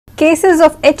Cases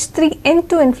of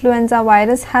H3N2 influenza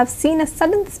virus have seen a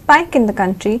sudden spike in the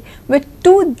country, with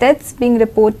 2 deaths being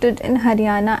reported in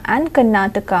Haryana and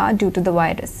Karnataka due to the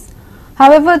virus.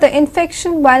 However, the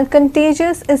infection, while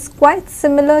contagious, is quite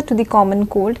similar to the common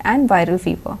cold and viral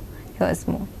fever. Here's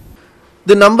more.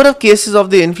 The number of cases of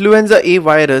the influenza A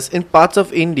virus in parts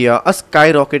of India are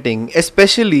skyrocketing,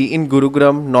 especially in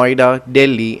Gurugram, Noida,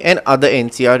 Delhi and other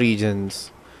NCR regions.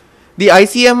 The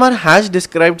ICMR has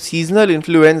described seasonal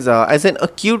influenza as an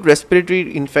acute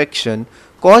respiratory infection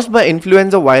caused by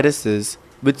influenza viruses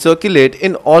which circulate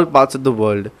in all parts of the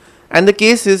world, and the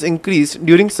cases increase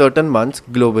during certain months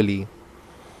globally.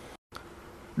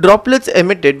 Droplets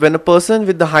emitted when a person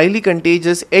with the highly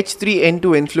contagious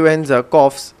H3N2 influenza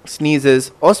coughs,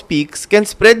 sneezes or speaks can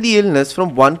spread the illness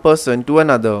from one person to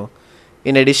another.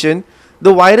 In addition,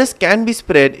 the virus can be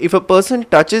spread if a person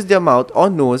touches their mouth or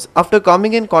nose after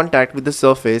coming in contact with the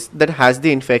surface that has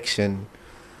the infection.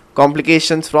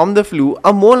 Complications from the flu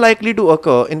are more likely to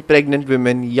occur in pregnant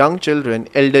women, young children,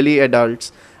 elderly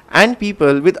adults, and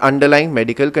people with underlying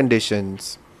medical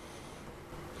conditions.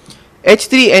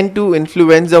 H3N2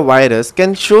 influenza virus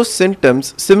can show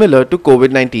symptoms similar to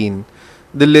COVID-19.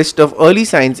 The list of early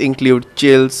signs include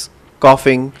chills,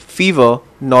 coughing, fever,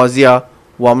 nausea,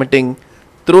 vomiting,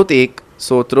 throat ache,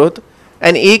 sore throat,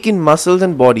 an ache in muscles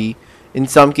and body, in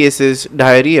some cases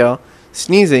diarrhea,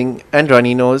 sneezing and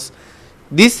runny nose.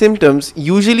 These symptoms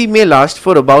usually may last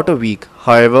for about a week.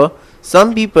 However,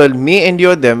 some people may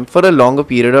endure them for a longer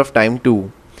period of time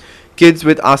too. Kids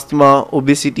with asthma,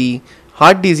 obesity,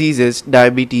 heart diseases,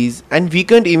 diabetes and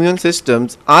weakened immune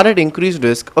systems are at increased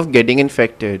risk of getting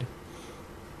infected.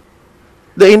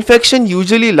 The infection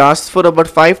usually lasts for about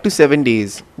 5 to 7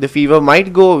 days. The fever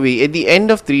might go away at the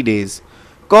end of 3 days.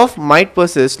 Cough might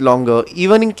persist longer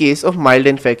even in case of mild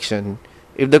infection.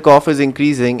 If the cough is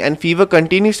increasing and fever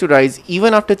continues to rise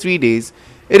even after 3 days,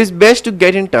 it is best to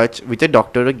get in touch with a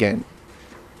doctor again.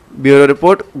 Bureau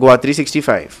Report,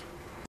 GOA365.